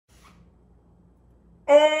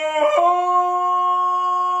Oh!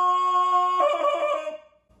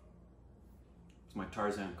 It's my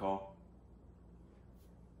Tarzan call.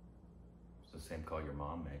 It's the same call your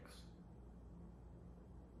mom makes.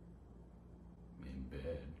 In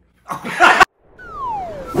bed.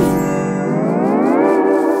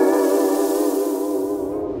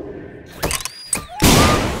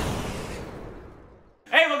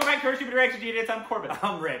 Hey, welcome back to our Stupid Reaction Genius. I'm Corbin.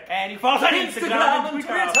 I'm Rick. And you follow us on Instagram and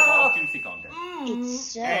Twitter. Juicy content.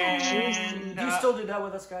 It's so juicy. Do you still do that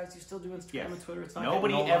with us, guys? Do you still do Instagram Yes. and Twitter? It's not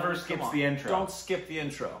Nobody getting ever longer. skips Come on. the intro. Don't skip the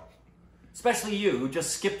intro. Especially you, who just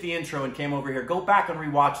skipped the intro and came over here. Go back and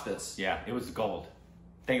rewatch this. Yeah, it was gold.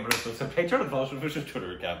 Thank you for listening. Hey, turn on the follow us on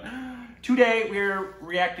Twitter account. Today, we're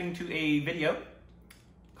reacting to a video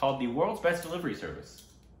called The World's Best Delivery Service.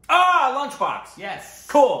 Ah, Lunchbox. Yes.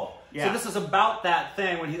 Cool. Yeah. So this is about that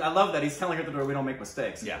thing. When I love that he's telling her at the door, we don't make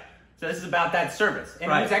mistakes. Yeah. So this is about that service. And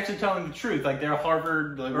Right. he's actually telling the truth. Like, they're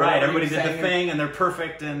Harvard. Like, Right. Everybody he's did the saying. thing, and they're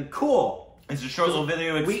perfect and cool. It's a short little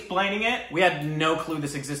video explaining it. We had no clue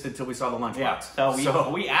this existed until we saw the Lunchbox. Yeah. So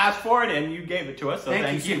we asked for it, and you gave it to us. So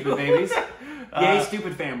thank you, stupid babies. Yay,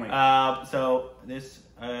 stupid family. So this,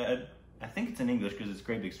 I think it's in English because it's a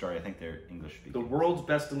great big story. I think they're English speaking. The world's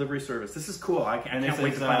best delivery service. This is cool. I can't this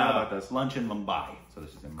wait is, to find out about this. Lunch in Mumbai. So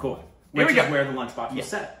this is in Mumbai. Cool. Here we go. Where the Lunchbox was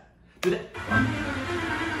set.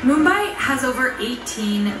 Mumbai has over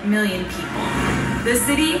 18 million people. The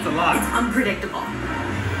city That's a lot. is unpredictable.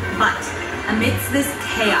 But amidst this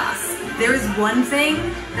chaos, there is one thing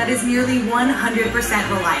that is nearly 100%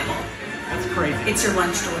 reliable. That's crazy. It's your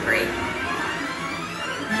lunch delivery.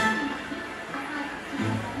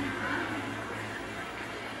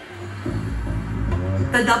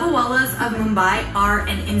 The double wallas of Mumbai are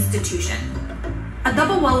an institution. A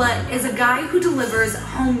double walla is a guy who delivers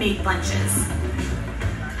homemade lunches.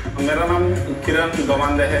 मेरा नाम किरण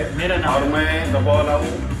गवांदे है और मैं दबावाला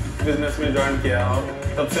हूँ business में join किया और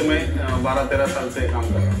तब से मैं 12-13 साल से काम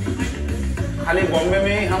कर रहा हूँ खाली बॉम्बे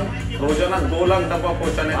में ही हम रोजाना 2 लाख डब्बा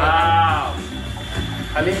पहुँचाने का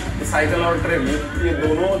खाली साइकिल और ट्रेन ये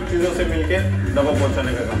दोनों चीजों से मिलके डब्बा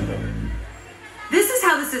पहुँचाने का काम कर रहा हूँ This is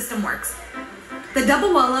how the system works. The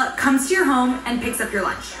double walla comes to your home and picks up your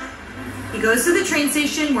lunch. He goes to the train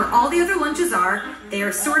station where all the other lunches are. They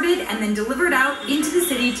are sorted and then delivered out into the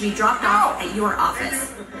city to be dropped off at your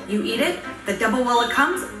office. You eat it, the double walla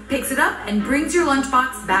comes, picks it up, and brings your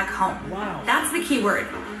lunchbox back home. Wow. That's the key word,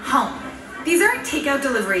 home. These aren't takeout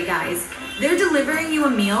delivery guys. They're delivering you a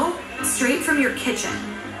meal straight from your kitchen.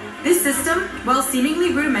 This system, while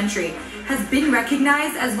seemingly rudimentary, has been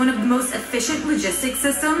recognized as one of the most efficient logistics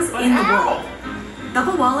systems in the world.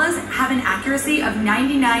 Double wallas have an accuracy of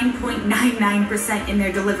 99.99% in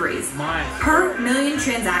their deliveries. Nice. Per million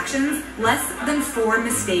transactions, less than 4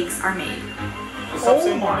 mistakes are made.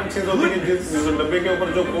 सबसे important चीज होती है कि जिस डब्बे के ऊपर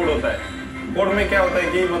जो कोड होता है कोड में क्या होता है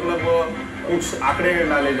कि मतलब कुछ आंकड़े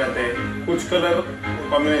डाले जाते हैं कुछ कलर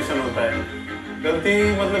कॉम्बिनेशन होता है गलती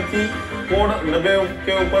मतलब कि कोड डब्बे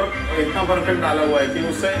के ऊपर इतना परफेक्ट डाला हुआ है कि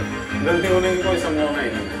उससे गलती होने की कोई संभावना ही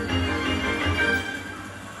नहीं है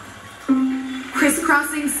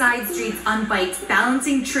Crisscrossing side streets on bikes,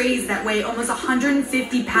 balancing trays that weigh almost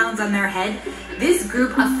 150 pounds on their head, this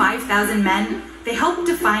group of 5,000 men, they help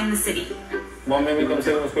define the city. Bombay में कम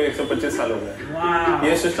से कम उसको 125 साल हो गए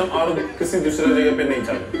ये सिस्टम और किसी दूसरे जगह पे नहीं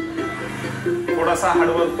चला थोड़ा सा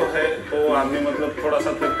हार्डवर्क तो है तो आदमी मतलब थोड़ा सा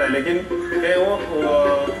थकता है लेकिन वो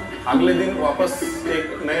अगले दिन वापस एक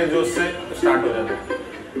नए जोश से स्टार्ट हो जाते हैं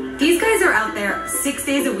These guys are out there 6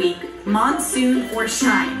 days a week, monsoon or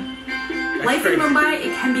shine. Life in Mumbai,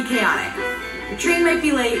 it can be chaotic. Your train might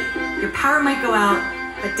be late, your power might go out,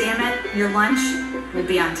 but damn it, your lunch will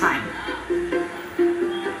be on time.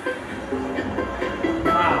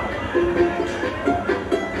 Wow.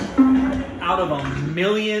 Out of 1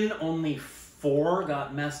 million, only 4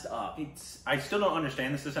 got messed up. I still don't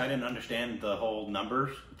understand this. I didn't understand the whole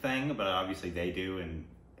numbers thing, but obviously they do, and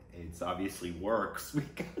it's obviously works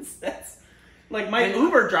because that's like my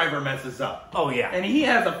Uber driver messes up. Oh, yeah. And he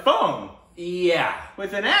has a phone. Yeah.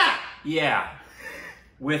 With an app. Yeah.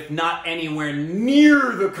 With not anywhere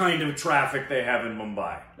near the kind of traffic they have in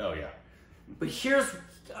Mumbai. Oh, yeah. But here's,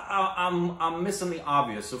 I'm missing the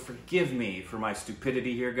obvious, so forgive me for my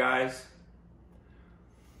stupidity here, guys.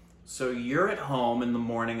 So you're at home in the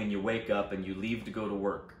morning and you wake up and you leave to go to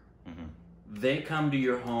work. Mm-hmm. They come to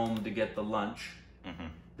your home to get the lunch. Mm-hmm.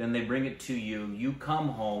 Then they bring it to you. You come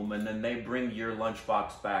home and then they bring your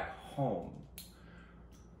lunchbox back home.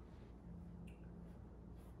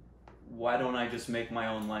 Why don't I just make my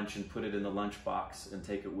own lunch and put it in the lunchbox and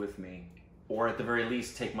take it with me? or at the very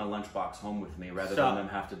least take my lunchbox home with me rather than them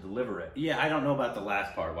have to deliver it. Yeah, I don't know about the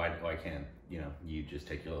last part. Why can't you just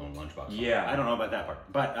take your own lunchbox home? Yeah, I don't know about that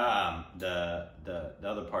part. But the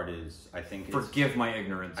other part is, I think, forgive my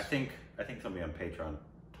ignorance. I think somebody on Patreon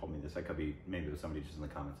told me this. I could be, maybe it was somebody just in the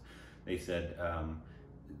comments. They said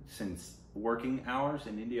since working hours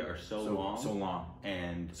in India are so long,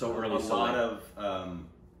 and so early, a lot of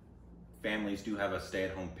families do have a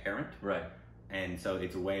stay-at-home parent, right? And so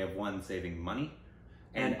it's a way of one, saving money,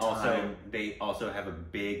 and also they also have a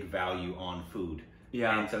big value on food.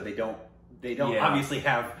 Yeah, and so they don't obviously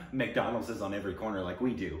have McDonald's on every corner like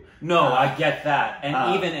we do. No, I get that,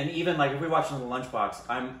 and even like if we watch on the Lunchbox,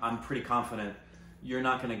 I'm pretty confident you're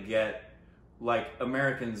not going to get, like,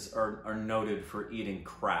 Americans are noted for eating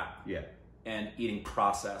crap, and eating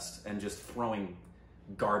processed and just throwing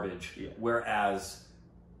garbage, whereas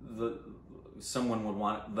someone would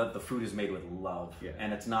want that the food is made with love,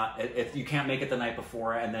 and it's not. If you can't make it the night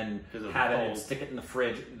before and then have it and stick it in the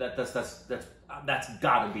fridge, that's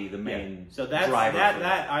got to be the main. So that's driver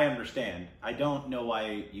that I understand. I don't know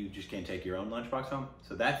why you just can't take your own lunchbox home.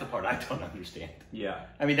 So that's the part I don't understand. Yeah,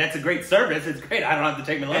 I mean, that's a great service. It's great. I don't have to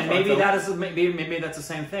take my lunchbox. And maybe that's the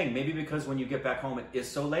same thing. Maybe because when you get back home, it is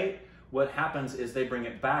so late. What happens is they bring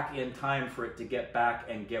it back in time for it to get back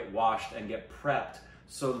and get washed and get prepped,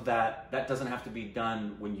 so that doesn't have to be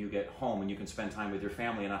done when you get home and you can spend time with your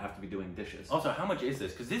family and not have to be doing dishes. Also, how much is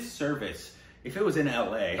this? Because this service, if it was in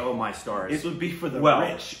LA, oh my stars, this would be for the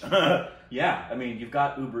rich. Yeah, I mean, you've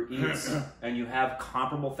got Uber Eats and you have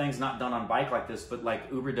comparable things, not done on bike like this, but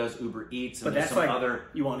like Uber does Uber Eats. And but that's some like other.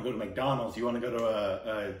 You want to go to McDonald's, you want to go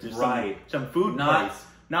to just right. some food place.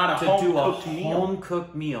 Not a home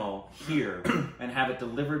cooked meal here and have it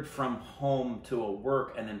delivered from home to a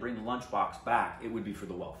work and then bring the lunchbox back. It would be for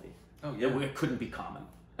the wealthy. Oh yeah, it couldn't be common.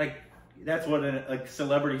 Like that's what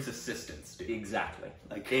celebrities' assistants do. Exactly.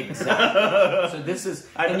 Exactly. So this is,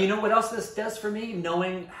 and you know what else this does for me?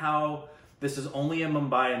 Knowing how this is only in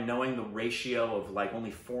Mumbai and knowing the ratio of like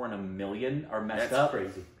only 4 in a million are messed up. That's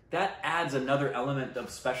crazy. That adds another element of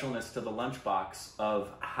specialness to the lunchbox of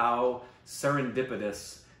how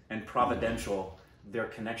serendipitous and providential their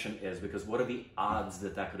connection is, because what are the odds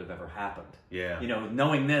that could have ever happened? Yeah.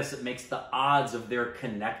 Knowing this, it makes the odds of their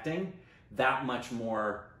connecting that much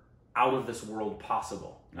more out of this world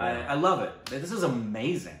possible. Yeah. I love it. This is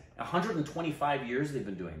amazing. 125 years they've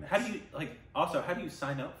been doing this. How do you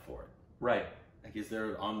sign up for it? Right. Like, is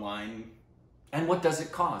there online? And what does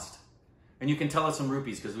it cost? And you can tell us in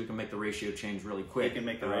rupees because we can make the ratio change really quick. We can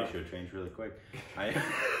make the ratio change really quick.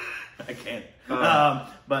 I can't.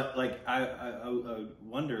 But like, I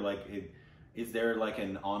wonder, like, is there like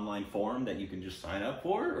an online form that you can just sign up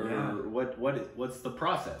for, or what's the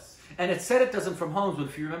process? And it said it doesn't from homes, but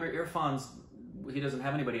if you remember Irfan's, he doesn't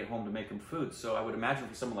have anybody at home to make him food. So I would imagine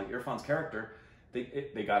for someone like Irfan's character,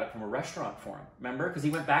 they got it from a restaurant for him. Remember? Because he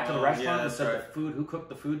went back to the restaurant and said, the food, who cooked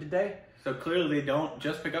the food today? So clearly they don't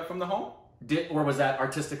just pick up from the home? Or was that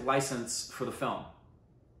artistic license for the film?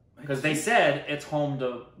 Because they said it's home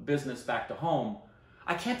to business, back to home.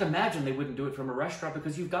 I can't imagine they wouldn't do it from a restaurant,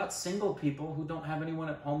 because you've got single people who don't have anyone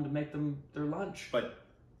at home to make them their lunch. But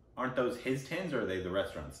aren't those his tins, or are they the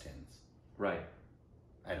restaurant's tins? Right.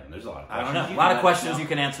 I don't know. There's a lot of questions. I don't know. A lot of questions you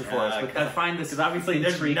can answer for us, but I find this, because obviously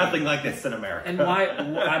there's nothing like this in America. And why?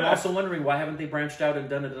 I'm also wondering, why haven't they branched out and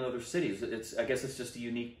done it in other cities? I guess it's just a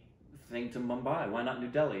unique thing to Mumbai. Why not New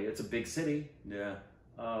Delhi? It's a big city. Yeah.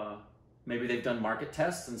 Maybe they've done market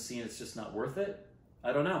tests and seen it's just not worth it.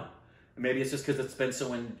 I don't know. Maybe it's just because it's been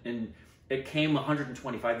so it came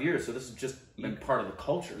 125 years, so this has just been part of the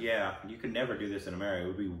culture. Yeah, you could never do this in America. It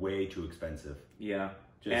would be way too expensive. Yeah,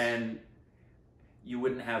 and you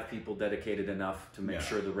wouldn't have people dedicated enough to make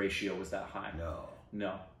sure the ratio was that high.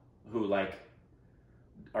 No. Who like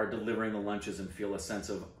are delivering the lunches and feel a sense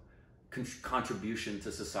of contribution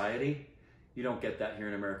to society. You don't get that here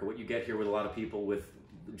in America. What you get here with a lot of people with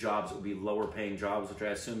jobs that would be lower paying jobs, which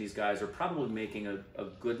I assume these guys are probably making a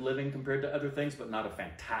good living compared to other things, but not a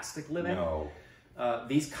fantastic living. No.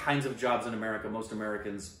 These kinds of jobs in America, most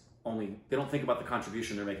Americans they don't think about the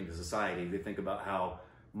contribution they're making to society. They think about how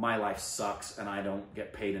my life sucks and I don't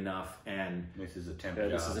get paid enough, and this is a temp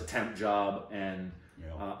job, and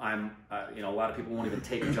a lot of people won't even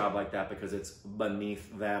take a job like that because it's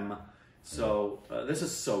beneath them. So this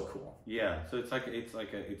is so cool. Yeah, so it's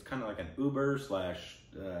kind of like an Uber /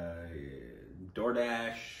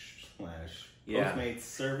 DoorDash / Postmates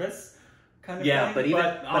service kind of thing.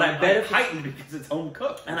 But I bet if heightened because it's home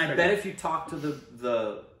cooked. And I bet if you talk to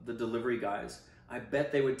the delivery guys, I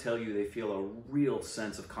bet they would tell you they feel a real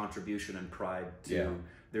sense of contribution and pride to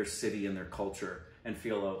their city and their culture. and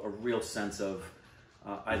feel a real sense of,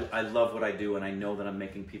 I love what I do, and I know that I'm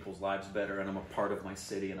making people's lives better, and I'm a part of my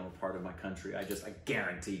city, and I'm a part of my country. I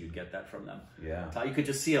guarantee you'd get that from them. Yeah. You could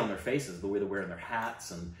just see it on their faces, the way they're wearing their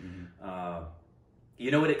hats, and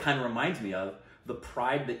you know what it kind of reminds me of? The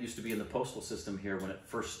pride that used to be in the postal system here when it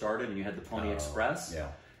first started, and you had the Pony Express. Yeah.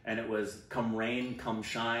 And it was, come rain, come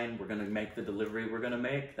shine, we're going to make the delivery we're going to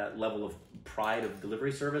make. That level of pride of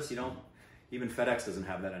delivery service, even FedEx doesn't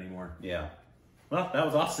have that anymore. Yeah. Well, that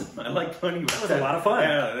was awesome. I like learning about that. That was a lot of fun.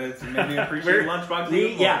 Yeah, it's made me appreciate Lunchbox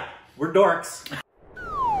even more. Yeah, we're dorks.